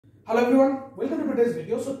Hello everyone, welcome to today's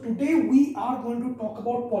video. So today we are going to talk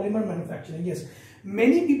about polymer manufacturing. Yes,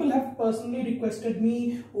 many people have personally requested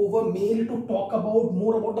me over mail to talk about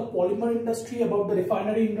more about the polymer industry, about the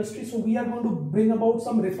refinery industry. So we are going to bring about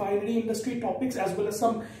some refinery industry topics as well as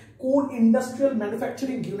some core industrial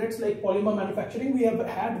manufacturing units like polymer manufacturing. We have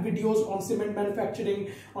had videos on cement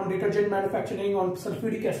manufacturing, on detergent manufacturing, on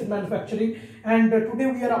sulfuric acid manufacturing, and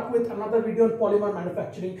today we are up with another video on polymer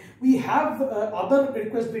manufacturing. We have other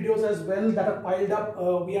request videos as well that are piled up.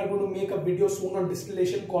 We are going to make a video soon on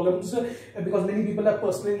distillation columns because many people have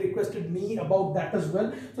personally requested me about that as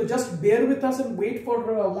well. So just bear with us and wait for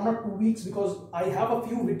 1 or 2 weeks because I have a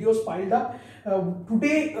few videos piled up.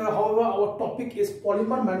 Today, however, our topic is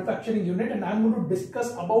polymer manufacturing unit, and I am going to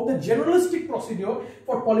discuss about the generalistic procedure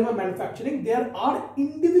for polymer manufacturing. There are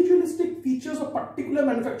individualistic features of particular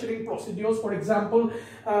manufacturing procedures. For example,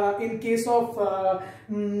 in case of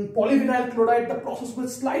polyvinyl chloride, the process will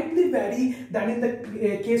slightly vary than in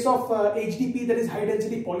the case of HDP, that is high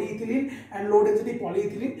density polyethylene, and low density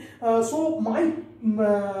polyethylene. So my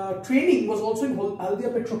training was also in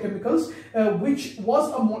Haldia Petrochemicals, which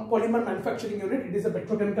was a polymer manufacturing unit. It is a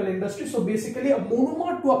petrochemical industry. So basically a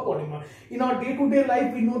monomer to a polymer. In our day-to-day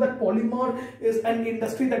life, we know that polymer is an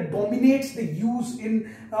industry that dominates the use in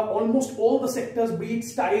almost all the sectors, be it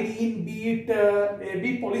styrene, be it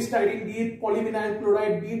polystyrene, be it polyvinyl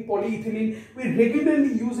chloride, be it polyethylene. We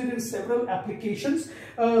regularly use it in several applications.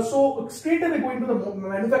 So straight away going to the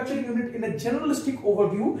manufacturing unit in a generalistic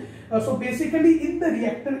overview. So basically in the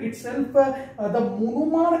reactor itself, the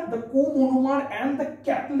monomer, the co-monomer and the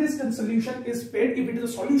catalyst and solution is fed if it is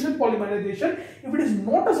a solution polymerization. If it is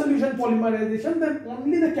not a solution polymerization, then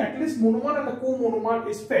only the catalyst monomer and the co-monomer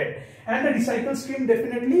is fed, and the recycle stream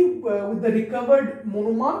definitely with the recovered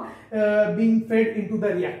monomer being fed into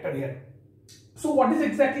the reactor here. So what is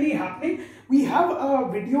exactly happening? We have a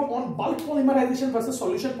video on bulk polymerization versus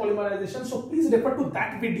solution polymerization. So please refer to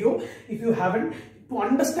that video if you haven't, to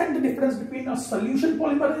understand the difference between a solution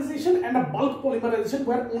polymerization and a bulk polymerization,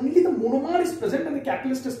 where only the monomer is present and the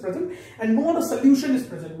catalyst is present and no other solution is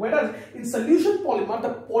present. Whereas in solution polymer,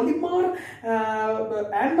 the polymer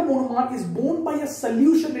and the monomer is borne by a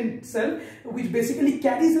solution in itself, which basically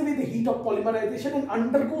carries away the heat of polymerization and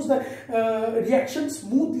undergoes the reaction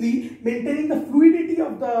smoothly, maintaining the fluidity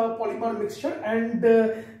of the polymer mixture, and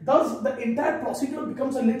thus the entire procedure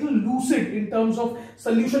becomes a little lucid in terms of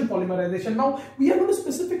solution polymerization. Now we are going to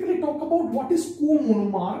specifically talk about what is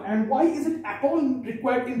co-monomer and why is it at all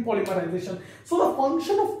required in polymerization. So the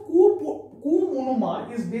function of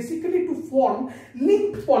co-monomer is basically to form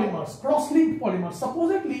linked polymers, cross-linked polymers.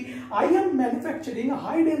 Supposedly I am manufacturing a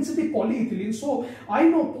high density polyethylene, so I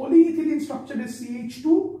know polyethylene structure is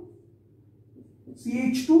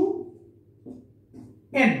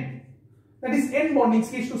CH2N. That is N bonding,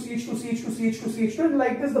 CH2, CH2, CH2, CH2, CH2, and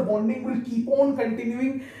like this the bonding will keep on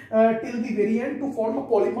continuing till the very end to form a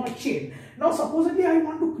polymer chain. Now supposedly I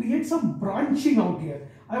want to create some branching out here.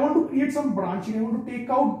 I want to create some branching. I want to take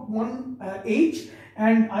out one H,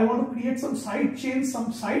 and I want to create some side chains,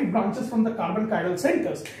 some side branches from the carbon chiral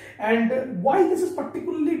centers. And why this is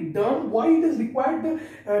particularly done, why it is required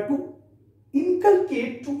to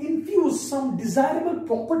inculcate, to infuse some desirable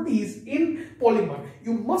properties in polymer.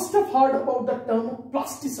 You must have heard about the term of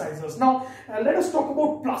plasticizers. Now let us talk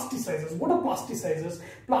about plasticizers. What are plasticizers?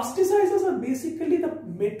 Plasticizers are basically the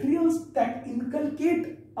materials that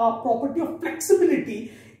inculcate a property of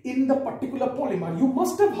flexibility in the particular polymer. You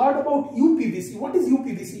must have heard about UPVC. What is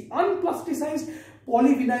UPVC? Unplasticized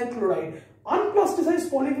polyvinyl chloride. Unplasticized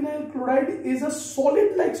polyvinyl chloride is a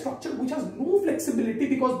solid-like structure which has no flexibility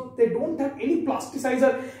because they don't have any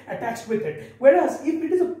plasticizer attached with it. Whereas if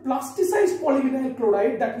it is a plasticized polyvinyl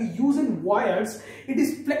chloride that we use in wires, it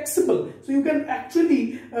is flexible. So you can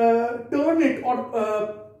actually turn it, or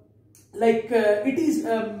it is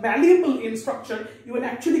malleable in structure. You can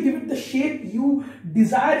actually give it the shape you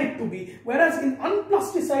desire it to be. Whereas in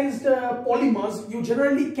unplasticized polymers, you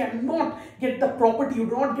generally cannot get the property, you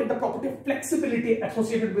do not get the property of flexibility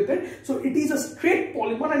associated with it. So it is a straight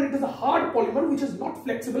polymer and it is a hard polymer which is not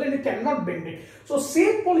flexible and you cannot bend it. So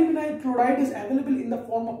same polyvinyl chloride is available in the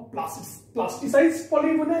form of plasticized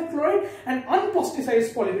polyvinyl chloride and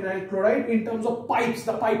unplasticized polyvinyl chloride. In terms of pipes,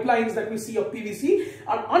 the pipelines that we see of PVC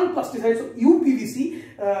are unplasticized. So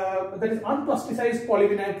UPVC, that is unplasticized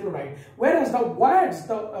polyvinyl chloride. Whereas the wires,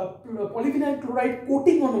 the polyvinyl chloride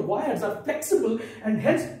coating on the wires are flexible, and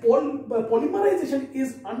hence polymerization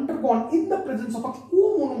is undergone in the presence of a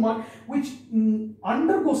co-monomer which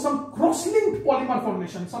undergoes some cross-linked polymer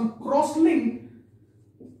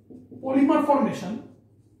formation,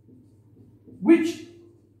 which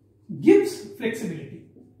gives flexibility.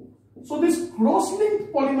 So this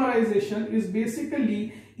cross-linked polymerization is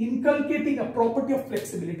basically inculcating a property of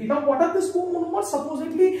flexibility. Now, what are these co-monomers?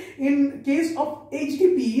 Supposedly, in case of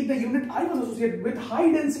HDPE, the unit I was associated with,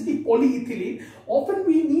 high density polyethylene, often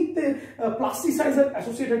we need the plasticizer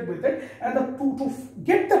associated with it, and to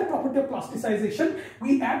get the property of plasticization,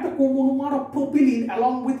 we add the co-monomer of propylene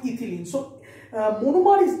along with ethylene. So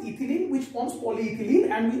monomer is ethylene, which forms polyethylene,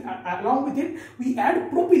 and we along with it we add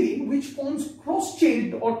propylene, which forms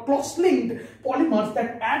cross-chained or cross-linked polymers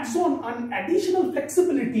that adds on an additional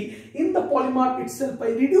flexibility in the polymer itself by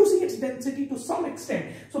reducing its density to some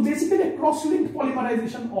extent. So basically a cross-linked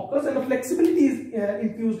polymerization occurs and a flexibility is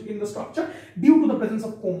infused in the structure due to the presence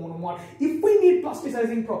of co-monomer. If we need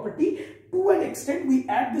plasticizing property, to an extent we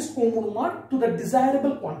add this co-monomer to the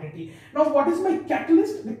desirable quantity. Now, what is my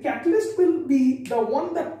catalyst? The catalyst will be the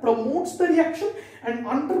one that promotes the reaction and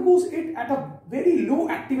undergoes it at a very low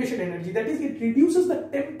activation energy. That is, it reduces the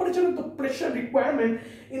temperature and the pressure requirement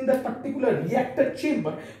in the particular reactor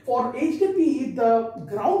chamber. For HDPE, the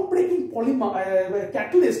groundbreaking polymer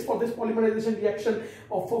catalyst for this polymerization reaction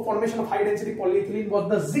for formation of high density polyethylene was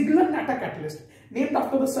the Ziegler-Natta catalyst, named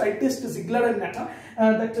after the scientist Ziegler and Natta,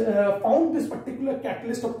 that found this particular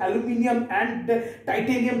catalyst of aluminium and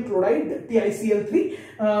titanium chloride,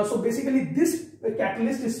 TiCl3. So basically this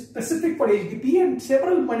catalyst is specific for HDPE, and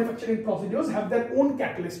several manufacturing procedures have their own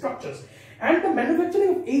catalyst structures. And the manufacturing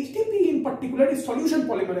of HDPE in particular is solution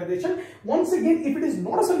polymerization. Once again, if it is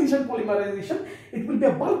not a solution polymerization, it will be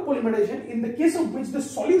a bulk polymerization, in the case of which the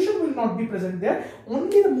solution will not be present there.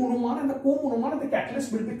 Only the monomer and the co-monomer and the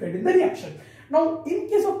catalyst will be fed in the reaction. Now, in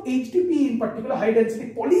case of HDPE in particular, high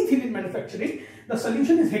density polyethylene manufacturing, the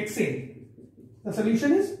solution is hexane. The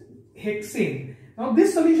solution is hexane. Now,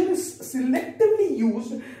 this solution is selectively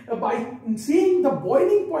used by seeing the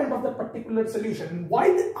boiling point of the particular solution.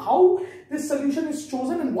 How this solution is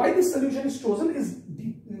chosen and why this solution is chosen is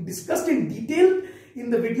discussed in detail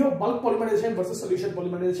in the video of bulk polymerization versus solution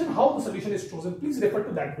polymerization. How the solution is chosen, please refer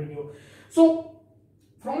to that video. So,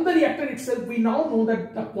 from the reactor itself, we now know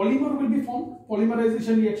that the polymer will be formed.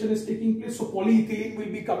 Polymerization reaction is taking place. So, polyethylene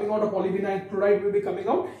will be coming out, or polyvinyl chloride will be coming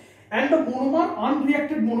out. And the monomer,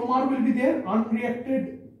 unreacted monomer will be there.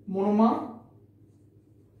 Unreacted monomer.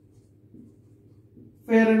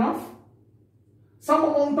 Fair enough. Some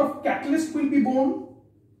amount of catalyst will be born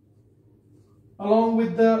along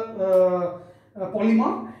with the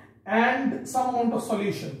polymer, and some amount of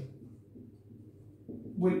solution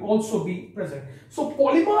will also be present. So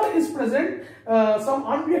polymer is present, some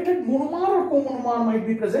unreacted monomer or co-monomer might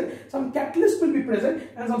be present, some catalyst will be present,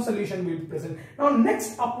 and some solution will be present. Now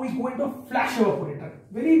next up we go into a flash evaporator.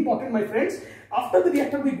 Very important, my friends. After the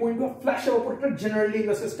reactor we go into a flash evaporator, generally in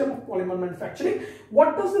the system of polymer manufacturing.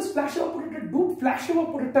 What does this flash evaporator do? Flash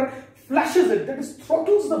evaporator flashes it, that is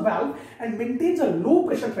throttles the valve and maintains a low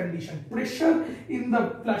pressure condition. Pressure in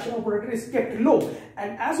the flash evaporator is kept low,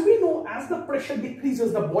 and as we know, as the pressure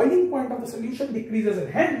decreases, the boiling point of the solution decreases, and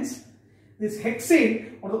hence this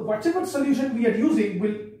hexane or whichever solution we are using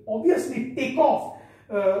will obviously take off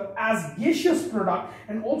as gaseous product,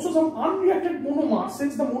 and also some unreacted monomer,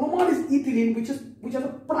 since the monomer is ethylene, which has a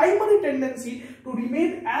primary tendency to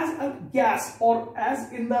remain as a gas or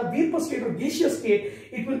as in the vapor state or gaseous state.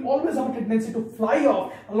 It will always have a tendency to fly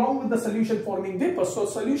off along with the solution forming vapors. So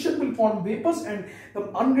solution will form vapors, and the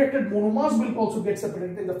unreacted monomers will also get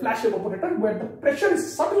separated in the flash evaporator, where the pressure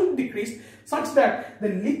is subtly decreased such that the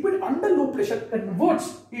liquid under low pressure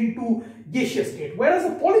converts into gaseous state, whereas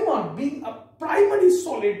the polymer, being a primary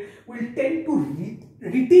solid, will tend to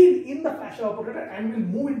retain in the flash evaporator and will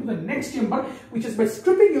move into the next chamber, which is my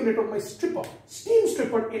stripping unit or my stripper, steam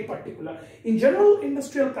stripper in particular. In general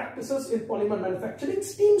industrial practices in polymer manufacturing,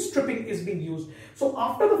 steam stripping is being used. So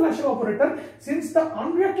after the flash evaporator, since the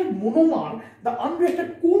unreacted monomer, the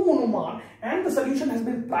unreacted co-monomer and the solution has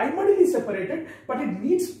been primarily separated, but it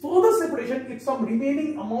needs further separation if some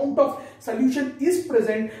remaining amount of solution is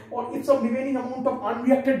present, or if some remaining amount of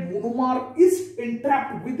unreacted monomer is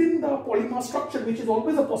entrapped within the polymer structure, which is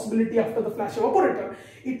always a possibility after the flash evaporator.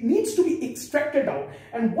 It needs to be extracted out,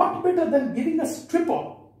 and what better than giving a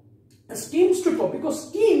stripper, a steam stripper, because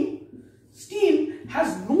steam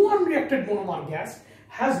has no unreacted monomer gas,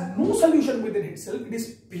 has no solution within itself, it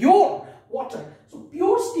is pure water. So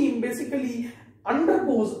pure steam basically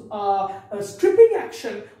undergoes a stripping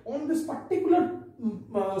action on this particular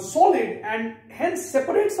solid, and hence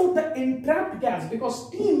separates out the entrapped gas, because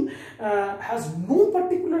steam has no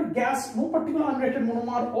particular gas, no particular unreacted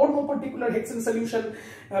monomer or no particular hexane solution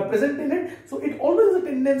present in it. So it always has a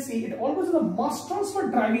tendency, it always has a mass transfer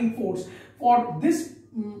driving force for this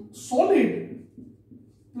solid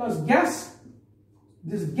plus gas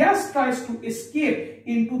this gas tries to escape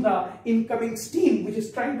into the incoming steam, which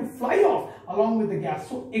is trying to fly off along with the gas.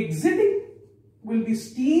 So exiting will be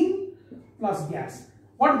steam plus gas.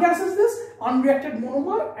 What gas is this? Unreacted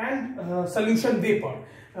monomer and solution vapor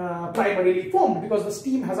primarily formed, because the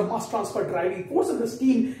steam has a mass transfer driving force, and the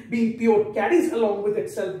steam being pure carries along with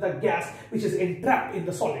itself the gas which is entrapped in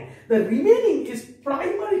the solid. The remaining is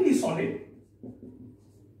primarily solid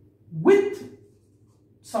with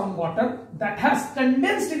some water that has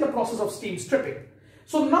condensed in the process of steam stripping.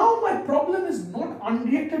 So now my problem is not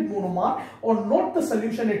unreacted monomer or not the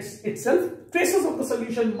solution itself. Traces of the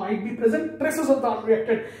solution might be present, traces of the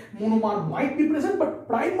unreacted monomer might be present, but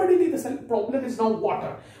primarily the problem is now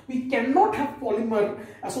water. We cannot have polymer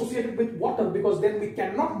associated with water, because then we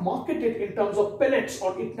cannot market it in terms of pellets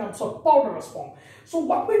or in terms of powderous form. So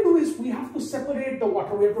what we do is we have to separate the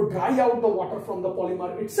water, we have to dry out the water from the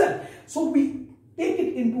polymer itself. So we take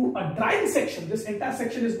it into a drying section. This entire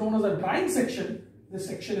section is known as a drying section. This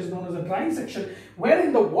section is known as a drying section,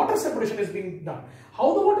 wherein the water separation is being done.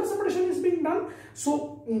 How the water separation is being done?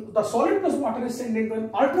 So the solid plus water is sent into an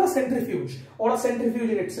ultra centrifuge or a centrifuge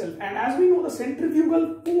in itself. And as we know, the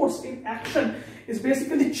centrifugal force in action is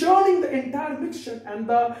basically churning the entire mixture, and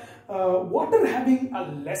the water having a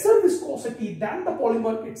lesser viscosity than the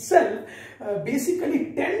polymer itself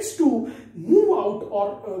basically tends to move out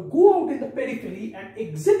or go out in the periphery and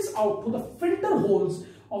exits out to the filter holes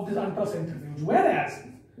of this ultra centrifuge,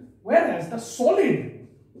 whereas the solid,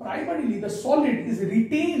 primarily the solid, is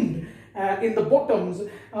retained in the bottoms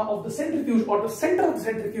of the centrifuge or the center of the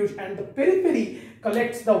centrifuge, and the periphery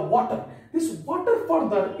collects the water. This water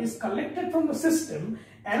further is collected from the system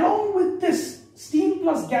along with this steam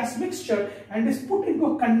plus gas mixture and is put into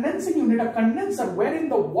a condensing unit, a condenser, wherein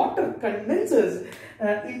the water condenses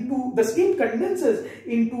the steam condenses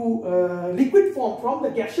into liquid form from the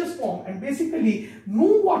gaseous form, and basically no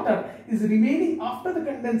water is remaining after the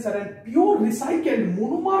condenser, and pure recycled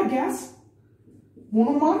monomer gas,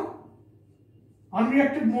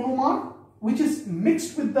 unreacted monomer, which is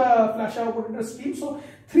mixed with the flash evaporator steam. So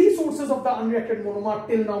three sources of the unreacted monomer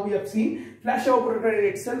till now we have seen. Flash evaporator in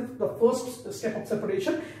itself, the first step of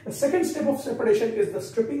separation. The second step of separation is the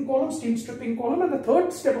stripping column, steam stripping column, and the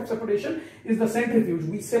third step of separation is the centrifuge.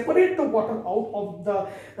 We separate the water out of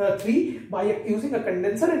the three by using a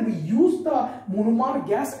condenser, and we use the monomer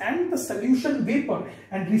gas and the solution vapor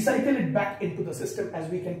and recycle it back into the system, as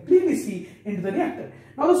we can clearly see into the reactor.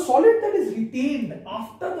 Now the solid that is retained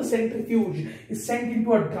after the centrifuge is sent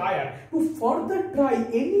into a dryer to further dry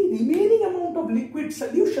any remaining amount of liquid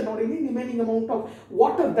solution or any remaining amount of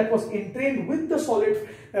water that was entrained with the solid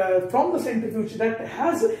from the centrifuge that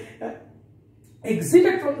has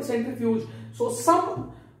exited from the centrifuge. So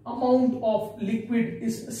some amount of liquid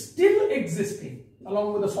is still existing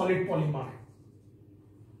along with the solid polymer.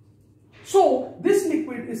 So this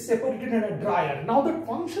liquid is separated in a dryer. Now the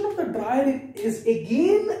function of the dryer is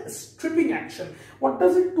again stripping action. What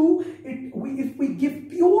does it do? If we give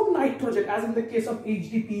pure nitrogen, as in the case of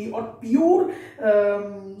HDPE, or pure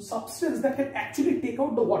substance that can actually take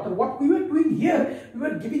out the water, what we were doing here, we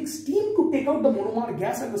were giving steam to take out the monomer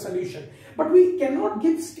gas and the solution. But we cannot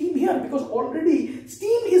give steam here, because already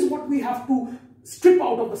steam is what we have to strip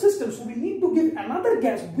out of the system. So we need to give another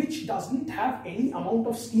gas which doesn't have any amount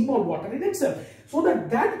of steam or water in itself, so that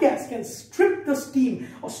that gas can strip the steam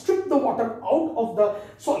or strip the water out of the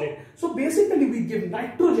solid. So basically we give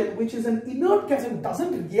nitrogen, which is an inert gas and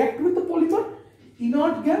doesn't react with the polymer.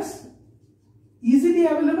 Inert gas, easily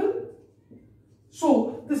available.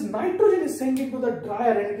 So this nitrogen is sent into the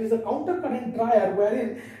dryer, and it is a counter-current dryer,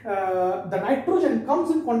 wherein the nitrogen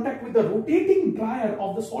comes in contact with the rotating dryer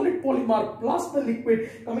of the solid polymer plus the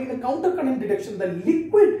liquid, coming in a counter-current direction. The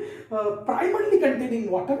liquid primarily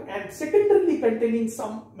containing water and secondarily containing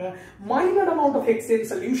some minor amount of hexane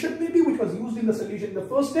solution maybe, which was used in the solution in the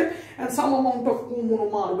first step, and some amount of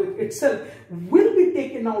co-monomer with itself will be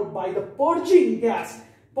taken out by the purging gas,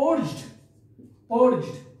 purged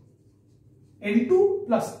N2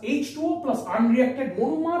 plus H2O plus unreacted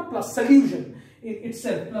monomer plus solution in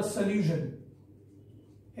itself, plus solution,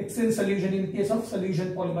 hexane solution in case of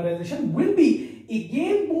solution polymerization, will be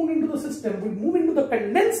again moved into the system, will move into the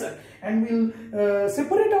condenser, and will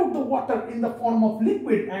separate out the water in the form of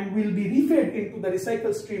liquid, and will be refed into the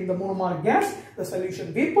recycled stream, the monomer gas, the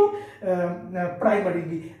solution vapor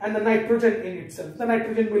primarily, and the nitrogen in itself. The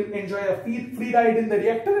nitrogen will enjoy a free ride in the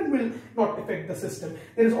reactor and will not affect the system.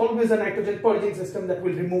 There is always a nitrogen purging system that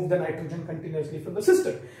will remove the nitrogen continuously from the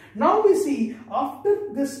system. Now we see,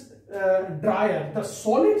 after this dryer, the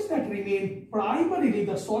solids that remain primarily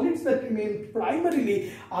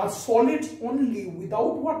are solids only,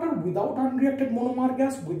 without water, without unreacted monomer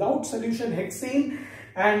gas, without solution hexane,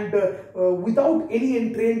 and without any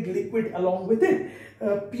entrained liquid along with it.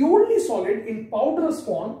 Purely solid in powderous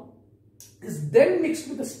form is then mixed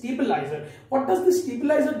with a stabilizer. What does the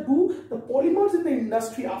stabilizer do? The polymers in the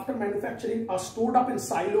industry after manufacturing are stored up in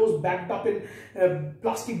silos, bagged up in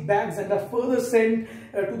plastic bags, and are further sent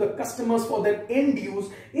to the customers for their end use.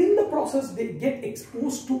 In the process, they get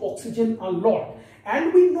exposed to oxygen a lot.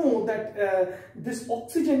 And we know that this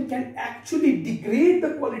oxygen can actually degrade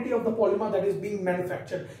the quality of the polymer that is being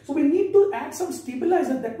manufactured. So we need to add some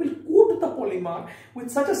stabilizer that will coat the polymer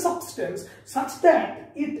with such a substance such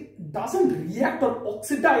that it doesn't react or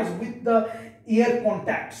oxidize with the air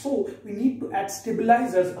contact. So we need to add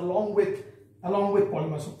stabilizers along with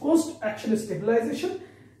polymer. So first action is stabilization,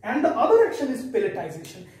 and the other action is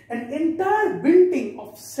pelletization. An entire building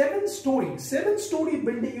of 7-story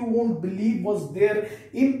building, you won't believe, was there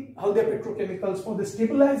in Haldia Petrochemicals for the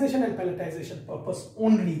stabilization and pelletization purpose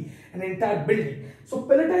only. An entire building. So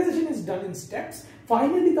pelletization is done in steps.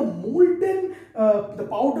 Finally, the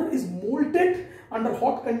powder is molted under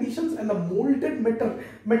hot conditions, and the molted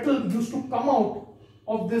metal used to come out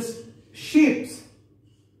of this shapes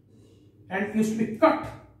and used to be cut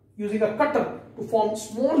using a cutter to form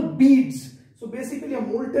small beads. So basically a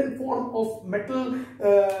molten form of metal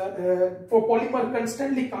for polymer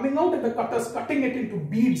constantly coming out, and the cutters cutting it into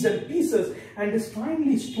beads and pieces, and is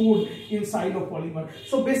finally stored inside of polymer.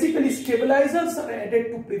 So basically stabilizers are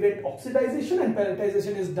added to prevent oxidization, and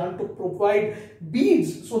pelletization is done to provide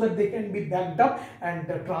beads so that they can be bagged up and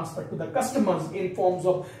transferred to the customers in forms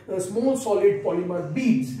of small solid polymer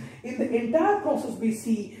beads. In the entire process, we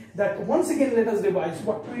see that once again, let us revise.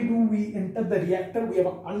 What do? We enter the reactor. We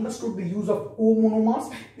have understood the use of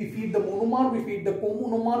co-monomers. We feed the monomer, we feed the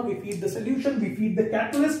co-monomer, we feed the solution, we feed the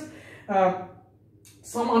catalyst.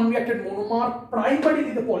 Some unreacted monomer,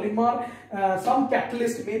 primarily the polymer, some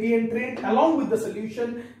catalyst may be entrained along with the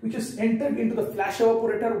solution, which is entered into the flash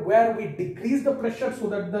evaporator, where we decrease the pressure so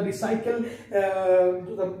that the recycle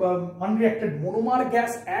the unreacted monomer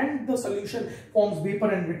gas and the solution forms vapor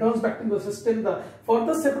and returns back to the system. The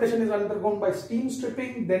further separation is undergone by steam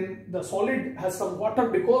stripping. Then the solid has some water.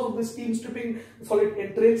 Because of the steam stripping, the solid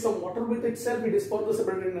entrains some water with itself. It is further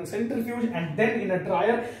separated in a centrifuge and then in a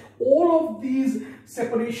dryer. All of these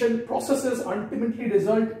separation processes ultimately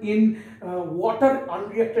result in water,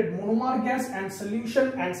 unreacted monomer gas and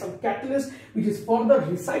solution and some catalyst, which is further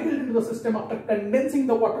recycled into the system after condensing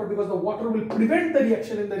the water, because the water will prevent the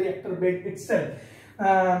reaction in the reactor bed itself.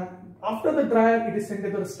 After the dryer, it is sent to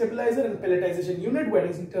the stabilizer and pelletization unit,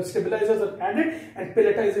 where stabilizers are added and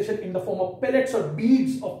pelletization in the form of pellets or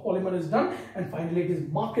beads of polymer is done, and finally it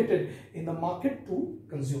is marketed in the market to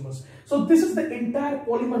consumers. So this is the entire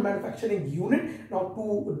polymer manufacturing unit. Now,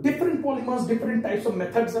 to different polymers, different types of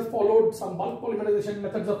methods are followed. Some bulk polymerization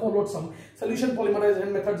methods are followed, some solution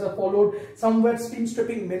polymerization methods are followed. Somewhere steam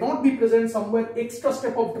stripping may not be present, somewhere extra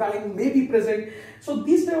step of drying may be present. So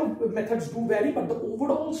these type of methods do vary, but the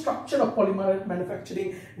overall structure of polymer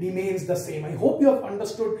manufacturing remains the same. I hope you have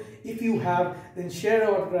understood. If you have, then share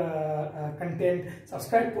our content,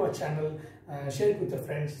 subscribe to our channel, share it with your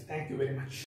friends. Thank you very much.